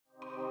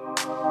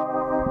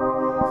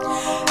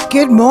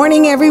Good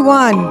morning,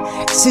 everyone.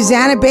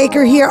 Susana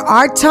Baker here,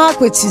 Art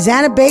Talk with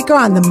Susana Baker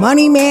on The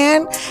Money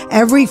Man.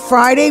 Every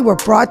Friday, we're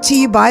brought to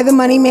you by The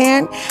Money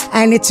Man,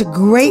 and it's a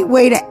great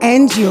way to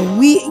end your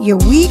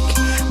week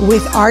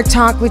with Art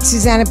Talk with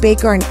Susana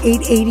Baker on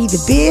 880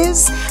 The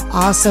Biz,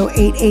 also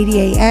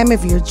 880 AM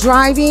if you're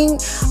driving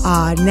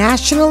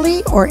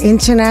nationally or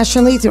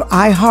internationally through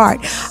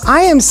iHeart.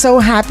 I am so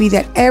happy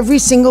that every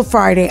single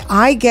Friday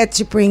I get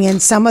to bring in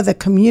some of the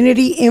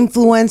community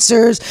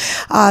influencers,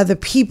 the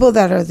people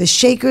that are the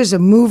shakers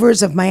and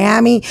movers of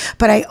Miami.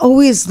 But I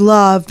always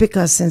love,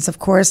 because since of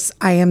course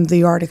I am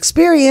the art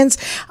experience,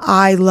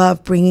 I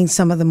love bringing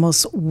some of the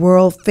most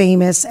world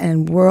famous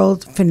and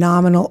world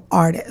phenomenal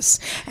artists.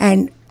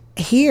 And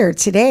here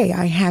today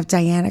I have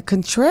Diana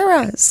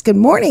Contreras. Good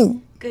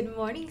morning. Good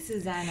morning,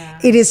 Susana.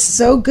 It is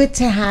so good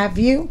to have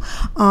you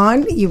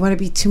on. You want to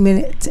be 2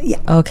 minutes? Yeah.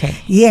 Okay.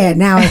 Yeah,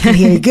 now I can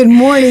hear you. Good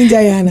morning,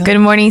 Diana. Good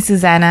morning,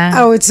 Susana.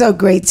 Oh, it's so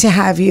great to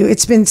have you.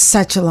 It's been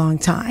such a long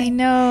time. I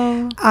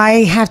know.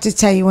 I have to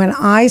tell you, when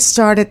I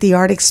started the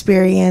art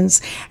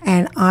experience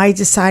and I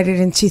decided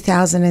in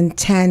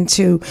 2010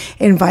 to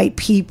invite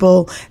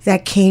people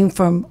that came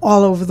from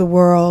all over the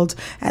world,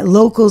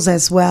 locals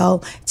as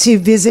well, to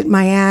visit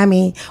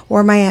Miami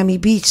or Miami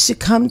Beach, to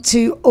come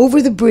to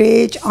Over the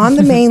Bridge on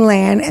the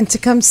mainland and to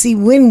come see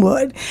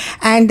Wynwood.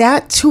 And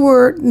that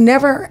tour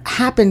never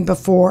happened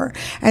before.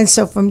 And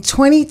so from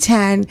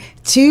 2010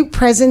 to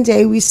present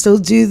day, we still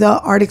do the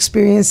Art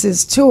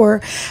Experiences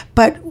tour.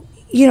 But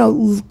you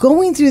know,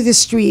 going through the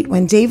street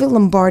when David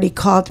Lombardi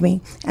called me,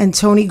 and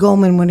Tony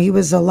Goldman when he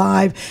was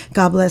alive,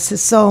 God bless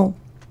his soul,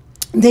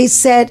 they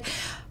said,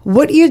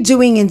 what you're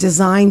doing in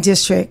Design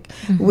District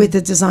with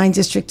the Design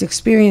District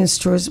Experience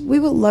Tours, we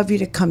would love you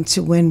to come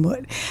to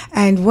Wynwood.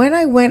 And when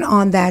I went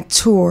on that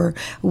tour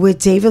with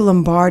David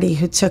Lombardi,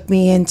 who took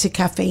me into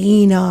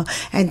Cafeína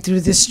and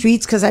through the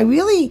streets, because I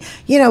really,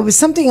 you know, it was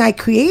something I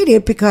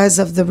created because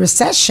of the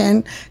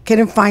recession,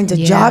 couldn't find a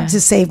job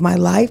to save my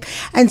life.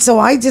 And so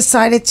I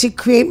decided to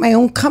create my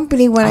own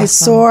company when I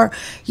saw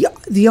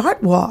the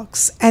art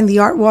walks. And the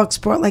art walks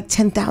brought like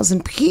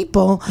 10,000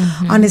 people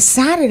on a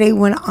Saturday,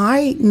 when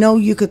I know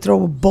you could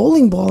throw a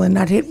bowling ball and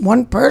not hit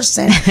one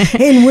person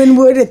in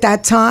Wynwood at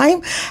that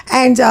time.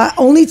 And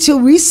only till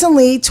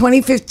recently,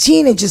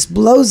 2015, it just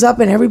blows up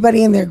and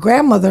everybody and their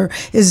grandmother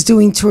is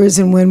doing tours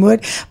in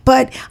Wynwood.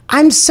 But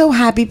I'm so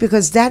happy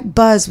because that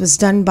buzz was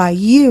done by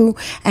you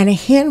and a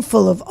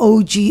handful of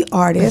OG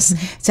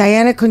artists.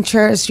 Diana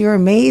Contreras, you're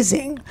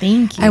amazing.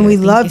 Thank you. And we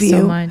love you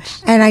you so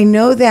much. And I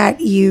know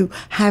that you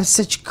have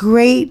such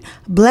great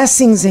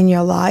blessings in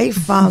your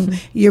life,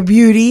 your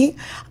beauty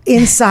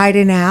inside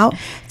and out,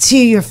 to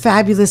your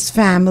fabulous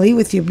family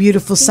with your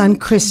beautiful son,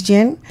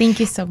 Christian. Thank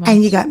you so much.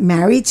 And you got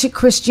married to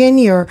Christian,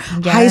 your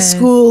high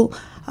school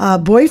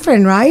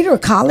boyfriend, right? Or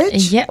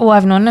college? Yeah, well,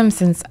 I've known him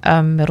since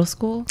middle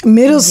school.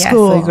 Middle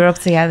school. So we grew up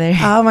together.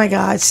 Oh my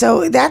God.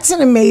 So that's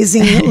an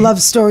amazing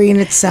love story in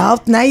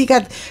itself. Now you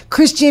got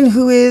Christian,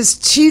 who is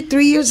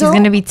 3 years old? He's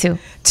going to be 2.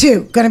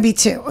 Gonna be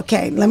 2.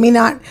 Okay, let me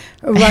not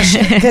rush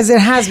it because it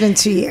has been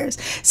 2 years.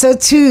 So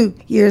 2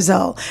 years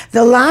old.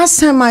 The last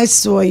time I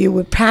saw you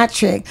with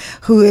Patrick,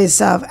 who is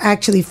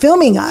actually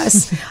filming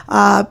us,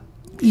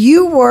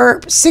 you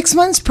were 6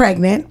 months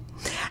pregnant.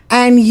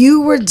 And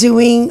you were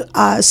doing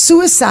a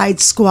suicide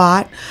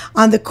squat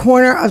on the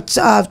corner of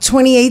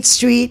 28th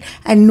Street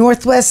and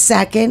Northwest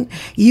 2nd.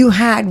 You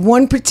had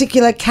one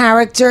particular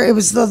character. It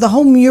was the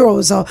whole mural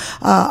was,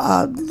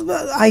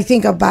 I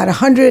think, about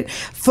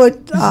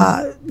 100-foot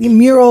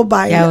mural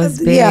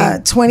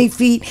by 20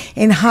 feet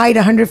in height,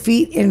 100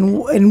 feet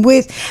in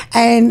width.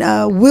 And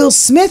Will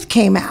Smith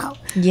came out.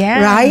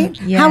 Yeah.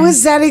 Right? Yeah. How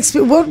was that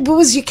experience? What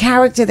was your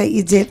character that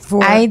you did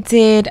for? I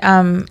did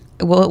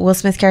Will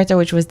Smith's character,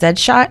 which was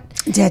Deadshot.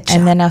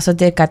 And then I also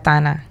did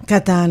Katana.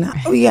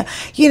 Oh, yeah.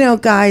 You know,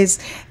 guys,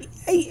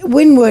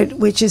 Wynwood,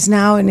 which is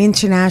now an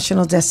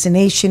international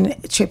destination,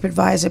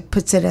 TripAdvisor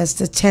puts it as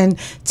the 10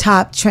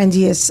 top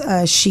trendiest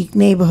chic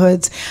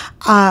neighborhoods.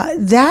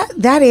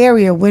 That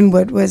area,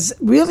 Wynwood, was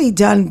really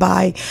done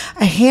by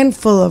a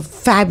handful of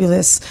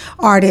fabulous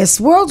artists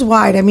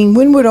worldwide. I mean,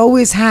 Wynwood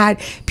always had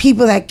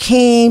people that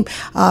came,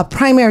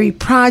 primary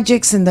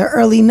projects in the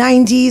early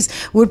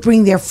 90s would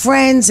bring their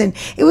friends. And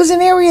it was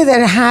an area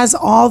that has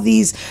all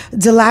these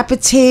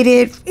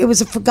dilapidated, it was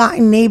a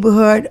forgotten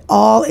neighborhood,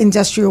 all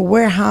industrial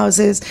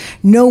warehouses,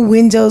 no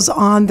windows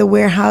on the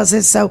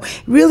warehouses. So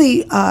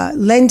really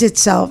lend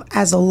itself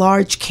as a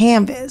large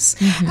canvas.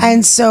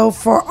 And so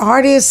for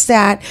artists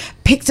that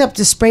picked up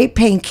the spray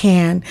paint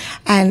can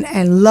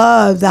and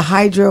loved the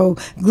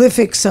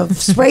hieroglyphics of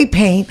spray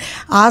paint,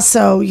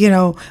 also, you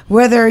know,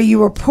 whether you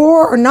were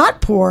poor or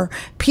not poor,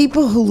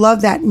 people who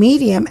love that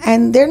medium.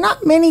 And there are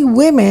not many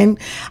women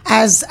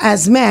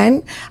as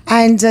men.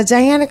 And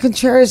Diana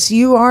Contreras,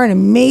 you are an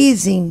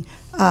amazing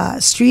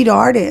street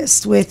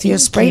artist with your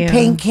spray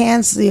paint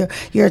cans,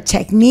 your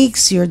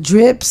techniques, your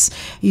drips,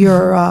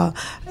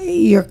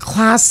 your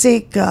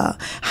classic.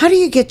 How do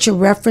you get your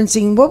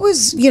referencing? What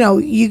was,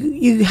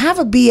 you have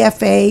a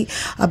BFA,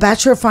 a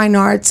Bachelor of Fine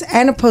Arts,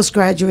 and a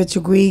postgraduate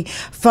degree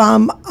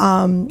from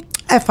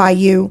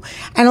FIU,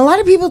 and a lot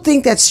of people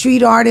think that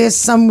street artists,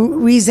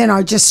 some reason,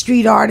 are just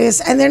street artists,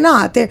 and they're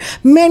not.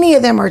 Many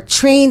of them are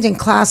trained in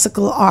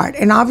classical art,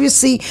 and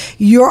obviously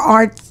your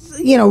art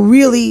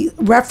really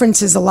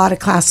references a lot of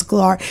classical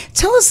art.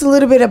 Tell us a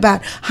little bit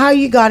about how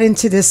you got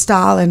into this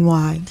style and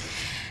why.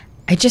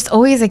 It just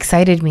always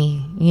excited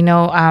me,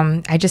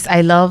 I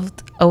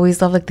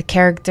always loved like the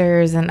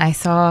characters, and I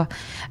saw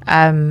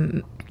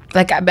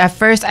like at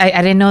first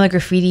I didn't know that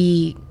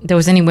graffiti, there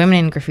was any women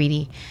in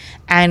graffiti.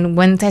 And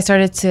once I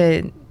started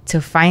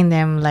to find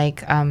them,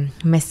 like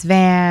Miss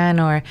Van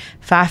or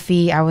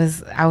Fafi, I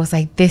was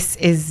like, this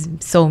is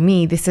so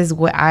me. This is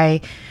what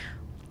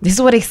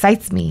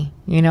excites me,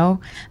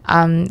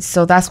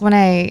 So that's when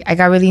I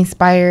got really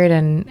inspired,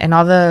 and in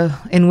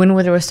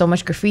Wynwood there was so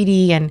much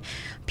graffiti and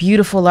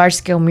beautiful large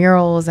scale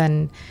murals,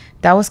 and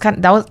that was I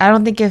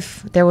don't think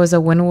if there was a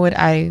Wynwood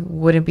I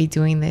wouldn't be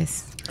doing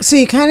this. So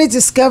you kind of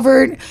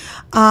discovered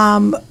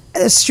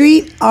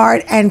street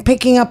art and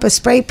picking up a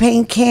spray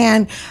paint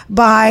can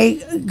by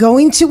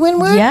going to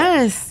Wynwood?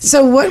 Yes.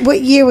 So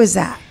what year was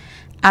that?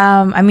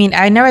 I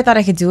never thought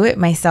I could do it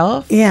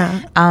myself.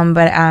 Yeah.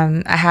 But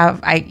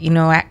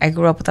I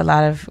grew up with a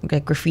lot of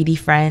like graffiti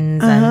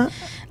friends,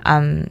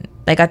 and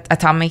like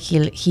Atomic,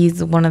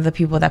 he's one of the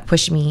people that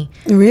pushed me.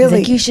 Really? He's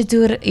like, you should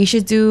do it. You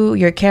should do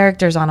your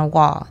characters on a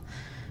wall.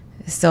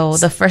 So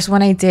the first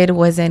one I did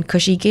was in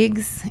Cushy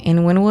Gigs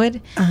in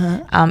Wynwood,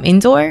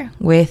 indoor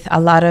with a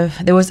lot of,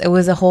 it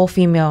was a whole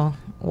female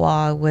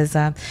wall. It was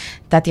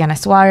Tatiana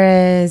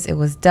Suarez, it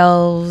was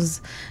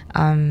Delves,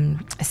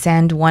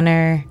 Sand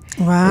Warner.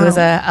 Wow. It was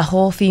a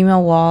whole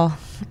female wall.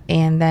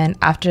 And then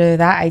after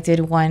that, I did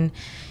one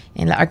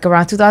in like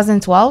around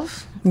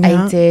 2012.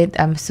 Yeah. I did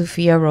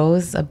Sophia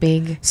Rose, a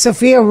big...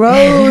 Sophia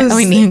Rose.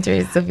 We named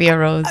her Sophia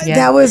Rose, yeah.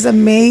 That was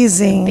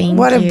amazing. Thank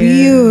what you. A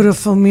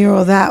beautiful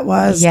mural that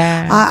was.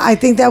 Yeah. I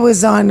think that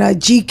was on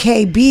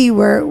GKB,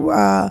 where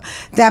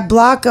that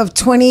block of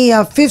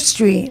 25th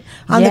Street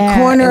on the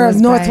corner of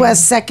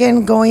Northwest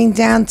 2nd going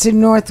down to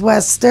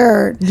Northwest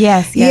 3rd.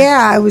 Yes.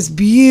 Yeah, it was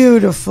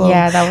beautiful.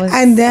 Yeah, that was...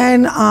 And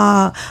then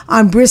on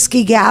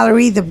Brisky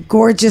Gallery, the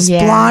gorgeous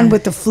blonde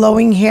with the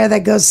flowing hair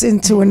that goes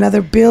into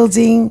another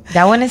building.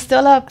 That one is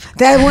still up.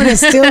 That one is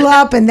still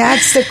up, and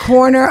that's the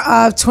corner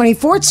of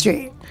 24th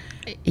Street.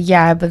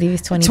 Yeah, I believe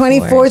it's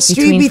 24th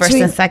Street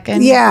between 1st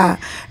and 2nd. Yeah,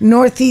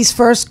 Northeast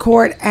 1st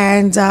Court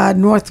and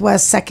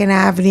Northwest 2nd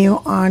Avenue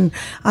on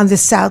the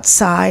south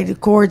side.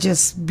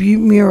 Gorgeous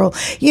mural.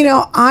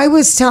 I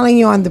was telling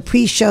you on the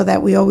pre-show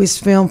that we always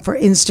film for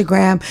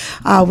Instagram,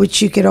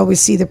 which you could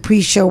always see the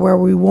pre-show where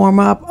we warm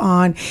up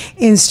on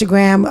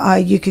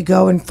Instagram. You could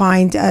go and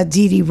find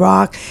Didi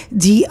Rock,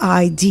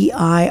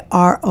 DIDIROK,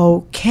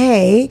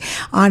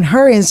 on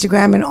her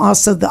Instagram, and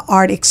also the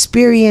Art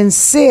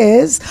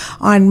Experiences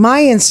on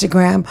my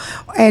Instagram.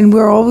 And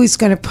we're always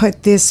going to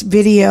put this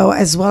video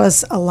as well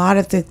as a lot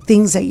of the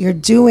things that you're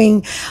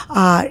doing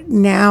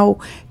now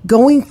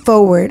going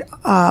forward.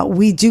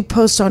 We do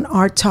post on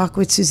Art Talk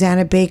with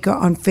Susana Baker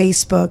on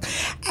Facebook.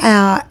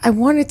 I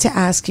wanted to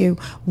ask you,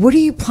 what are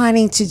you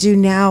planning to do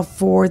now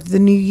for the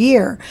new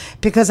year?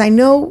 Because I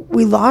know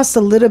we lost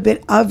a little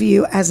bit of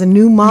you as a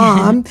new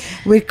mom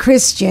with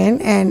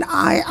Christian, and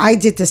I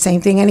did the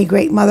same thing. Any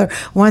great mother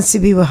wants to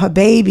be with her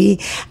baby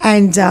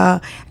and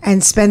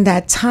spend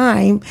that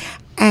time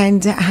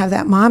and have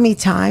that mommy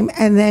time.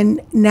 And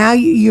then now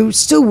you're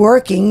still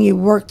working. You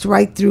worked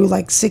right through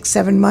like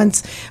 6-7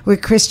 months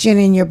with Christian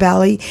in your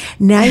belly.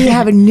 Now you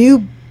have a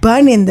new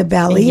bun in the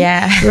belly,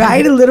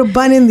 right? A little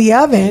bun in the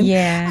oven,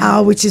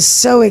 which is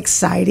so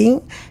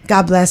exciting.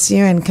 God bless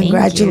you, and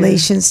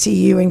congratulations to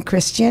you and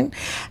Christian,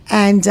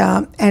 and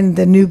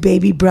the new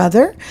baby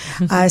brother,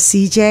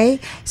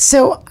 CJ.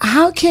 So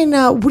how can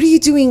what are you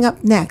doing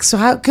up next? So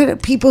how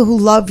could people who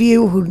love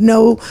you, who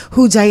know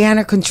who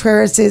Diana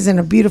Contreras is and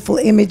her beautiful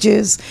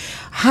images,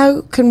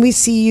 how can we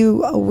see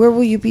you? Where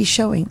will you be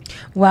showing?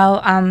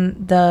 Well,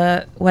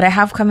 what I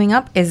have coming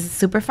up is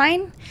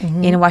Superfine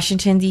in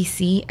Washington,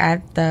 D.C.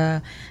 at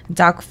the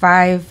Dock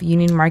 5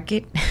 Union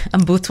Market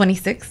on booth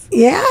 26.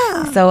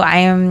 Yeah. So I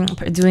am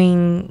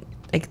doing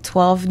like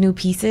 12 new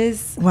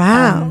pieces.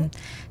 Wow.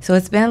 So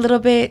it's been a little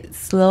bit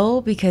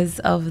slow because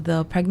of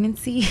the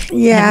pregnancy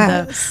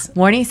and the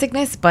morning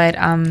sickness, but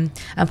I'm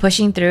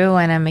pushing through,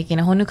 and I'm making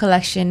a whole new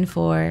collection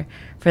for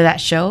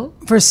that show.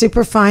 For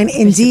Superfine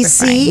in DC,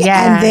 Superfine,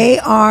 yeah. and they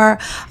are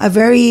a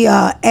very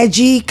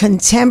edgy,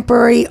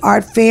 contemporary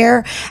art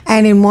fair.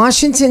 And in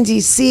Washington,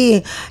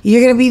 DC,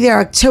 you're going to be there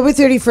October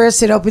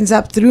 31st. It opens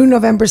up through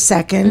November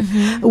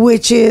 2nd,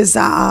 which is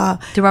through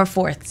our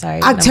 4th.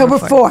 Sorry, October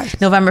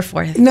 4th. November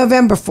 4th.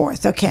 November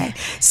 4th. Okay,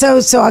 so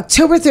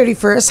October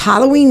 31st,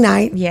 Halloween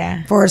night.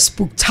 Yeah. For a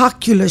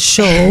spectacular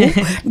show,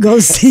 go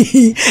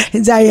see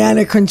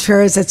Diana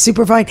Contreras at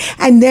Superfine,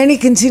 and then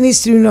it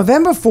continues through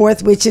November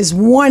 4th, which is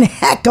one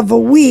heck of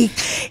a week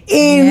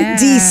in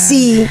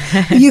DC.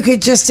 You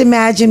could just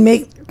imagine,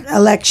 make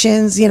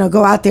elections,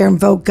 go out there and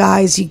vote,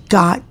 guys. You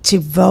got to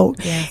vote.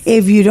 Yes.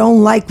 If you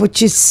don't like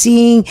what you're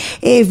seeing,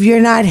 if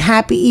you're not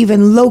happy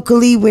even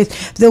locally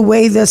with the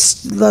way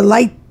the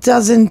light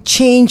doesn't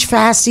change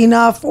fast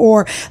enough,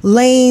 or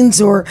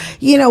lanes, or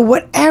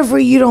whatever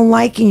you don't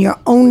like in your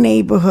own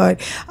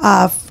neighborhood,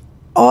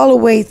 all the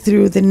way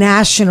through the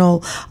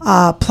national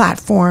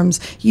platforms,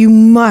 you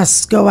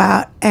must go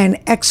out and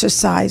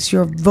exercise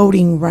your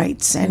voting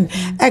rights and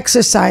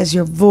exercise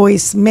your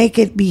voice. Make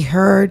it be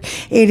heard.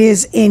 It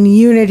is in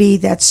unity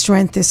that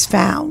strength is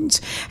found.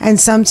 And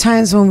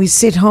sometimes when we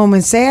sit home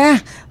and say,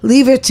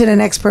 leave it to the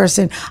next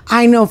person,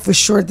 I know for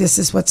sure this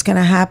is what's going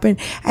to happen.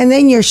 And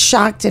then you're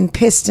shocked and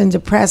pissed and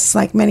depressed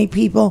like many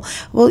people.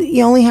 Well,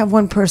 you only have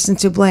one person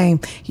to blame.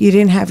 You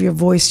didn't have your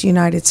voice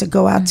united to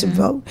go out to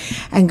vote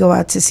and go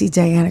out to see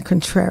Diana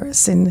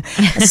Contreras and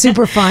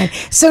Superfine.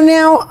 So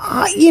now,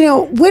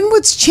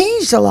 Wynwood's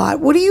changed a lot.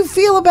 What do you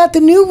feel about the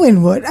new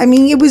Wynwood? I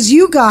mean, it was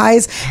you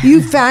guys,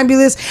 you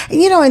fabulous.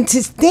 And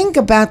to think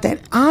about that,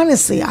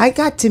 honestly, I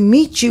got to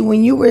meet you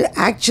when you were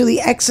actually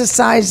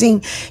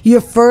exercising your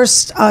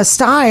first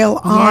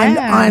style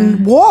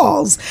on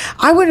walls.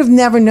 I would have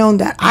never known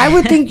that. I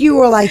would think you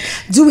were like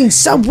doing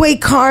subway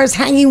cars,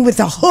 hanging with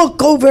a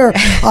hook over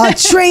a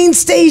train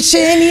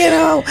station,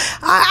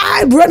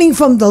 I running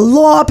from the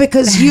law,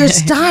 because your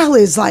style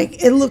is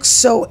like, it looks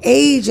so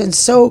aged and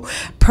so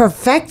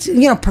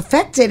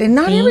perfected, and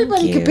not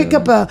everybody can pick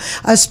up a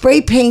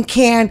spray paint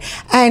can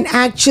and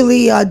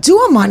actually do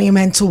a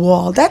monumental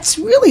wall. That's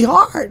really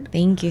hard.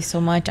 Thank you so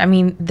much. I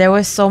mean, there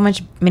was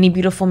many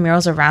beautiful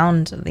murals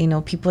around,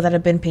 people that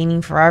have been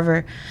painting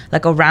forever,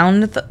 like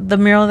around the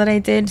mural that I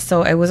did.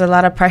 So it was a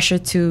lot of pressure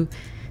to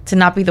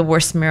not be the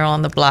worst mural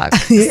on the block.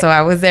 So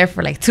I was there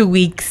for like 2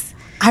 weeks.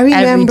 I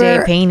remember, every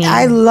day painting.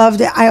 I loved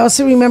it. I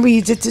also remember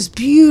you did this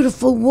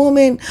beautiful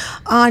woman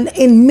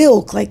in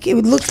milk. Like, it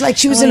looked like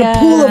she was in a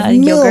pool of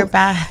milk.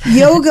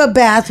 Yoga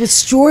bath with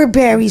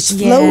strawberries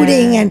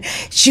floating, and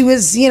she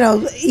was,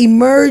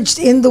 emerged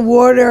in the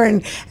water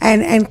and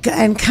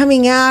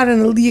coming out,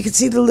 and you could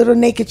see the little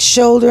naked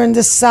shoulder and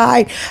the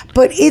side.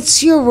 But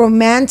it's your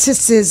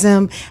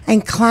romanticism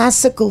and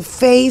classical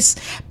face,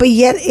 but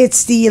yet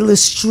it's the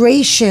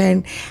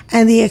illustration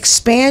and the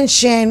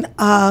expansion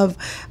of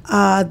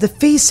the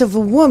face of a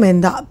woman,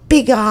 the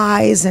big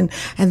eyes and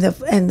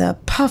the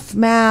puff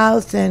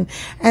mouth and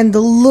the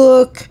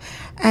look.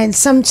 And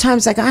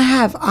sometimes, like,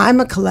 I'm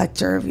a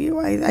collector of you.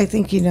 I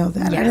think you know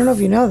that. Yes. I don't know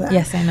if you know that.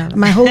 Yes, I know.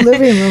 My whole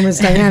living room is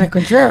Diana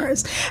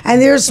Contreras. And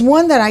there's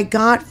one that I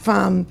got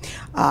from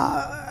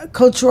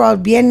Cultural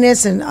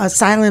Viernes and a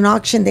silent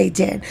auction they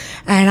did.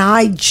 And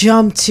I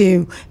jumped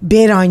to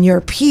bid on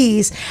your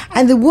piece.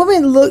 And the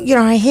woman looked,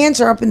 her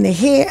hands are up in the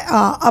hair,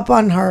 up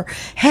on her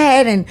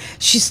head, and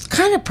she's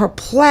kind of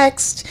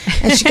perplexed.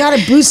 And she got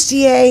a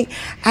bustier,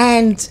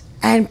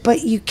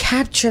 but you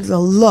capture the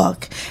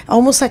look,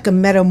 almost like a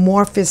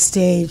metamorphosis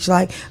stage.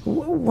 Like,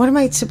 what am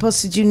I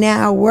supposed to do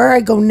now? Where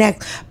I go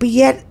next? But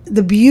yet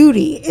the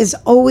beauty is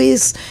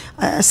always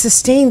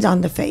sustained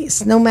on the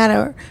face, no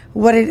matter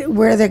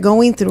where they're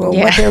going through, or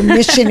what their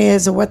mission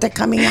is, or what they're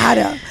coming out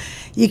of.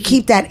 You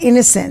keep that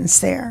innocence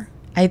there.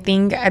 I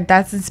think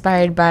that's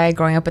inspired by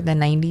growing up in the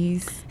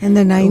 90s. In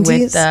the 90s?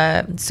 With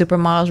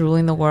supermodels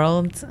ruling the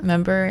world,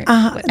 remember?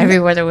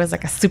 Everywhere there was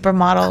like a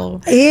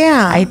supermodel.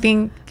 Yeah. I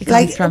think it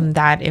comes from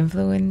that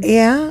influence.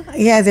 Yeah.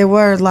 Yeah, there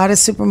were a lot of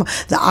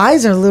supermodels. The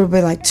eyes are a little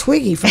bit like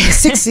Twiggy from the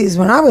 60s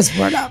when I was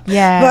brought up.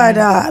 Yeah.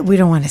 But we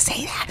don't want to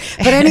say that.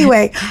 But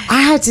anyway,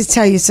 I have to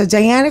tell you, so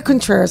Diana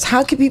Contreras,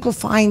 how can people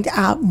find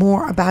out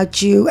more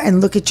about you and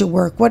look at your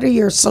work? What are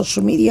your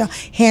social media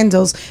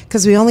handles?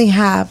 Because we only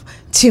have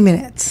 2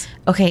 minutes.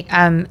 Okay,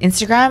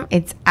 Instagram,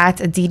 it's at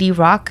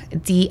DidiRock,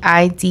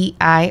 DidiRock.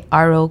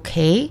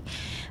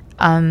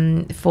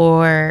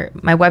 For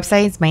my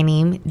website, it's my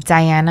name,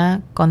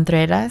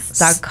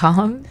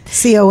 DianaContreras.com.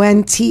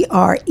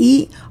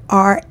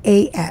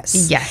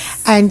 Contreras.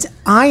 Yes. And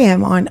I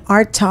am on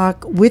Art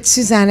Talk with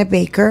Susana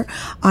Baker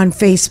on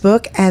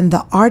Facebook, and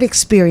the Art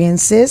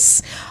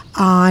Experiences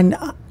on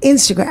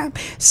Instagram.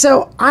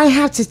 So I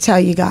have to tell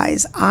you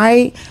guys,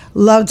 I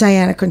love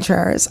Diana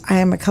Contreras. I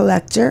am a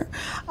collector.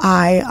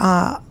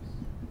 I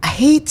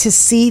hate to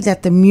see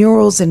that the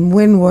murals in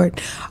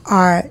Wynwood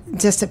are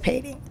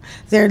dissipating.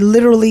 They're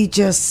literally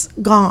just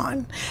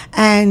gone.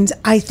 And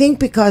I think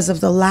because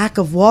of the lack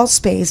of wall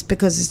space,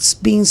 because it's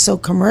being so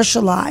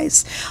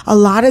commercialized, a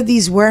lot of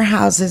these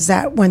warehouses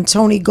that when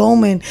Tony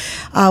Goldman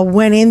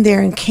went in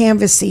there and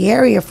canvassed the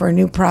area for a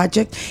new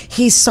project,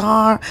 he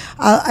saw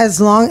as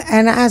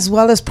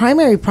well as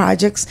primary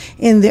projects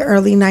in the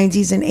early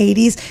 90s and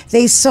 80s,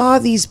 they saw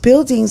these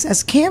buildings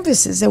as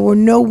canvases. There were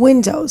no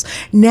windows.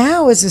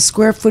 Now, as the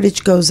square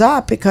footage goes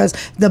up, because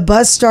the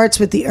buzz starts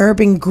with the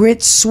urban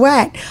grit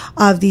sweat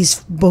of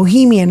these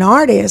bohemian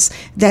artists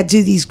that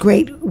do these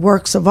great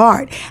works of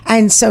art.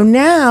 And so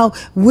now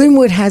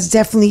Wynwood has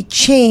definitely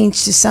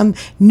changed to some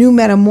new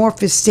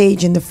metamorphosis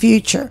stage in the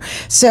future.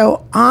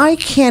 So I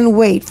can't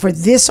wait for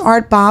this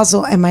Art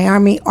Basel and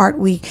Miami Art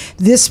Week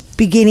this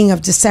beginning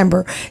of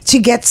December to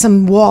get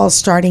some walls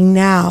starting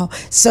now.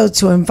 So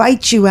to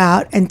invite you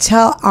out and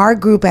tell our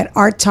group at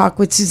Art Talk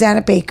with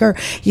Susana Baker,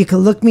 you can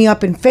look me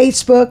up in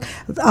Facebook.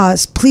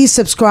 Please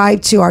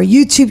subscribe to our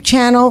YouTube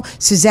channel,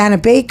 Susana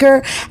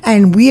Baker,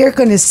 and we are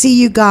going to see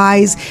you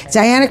guys.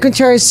 Diana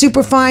Contreras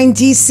Superfine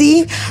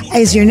DC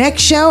is your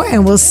next show,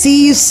 and we'll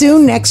see you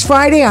soon next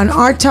Friday on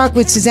Art Talk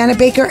with Susana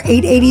Baker,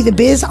 880 The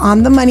Biz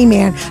on The Money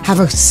Man. Have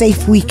a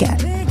safe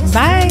weekend.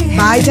 Bye.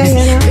 Bye,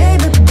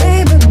 Diana.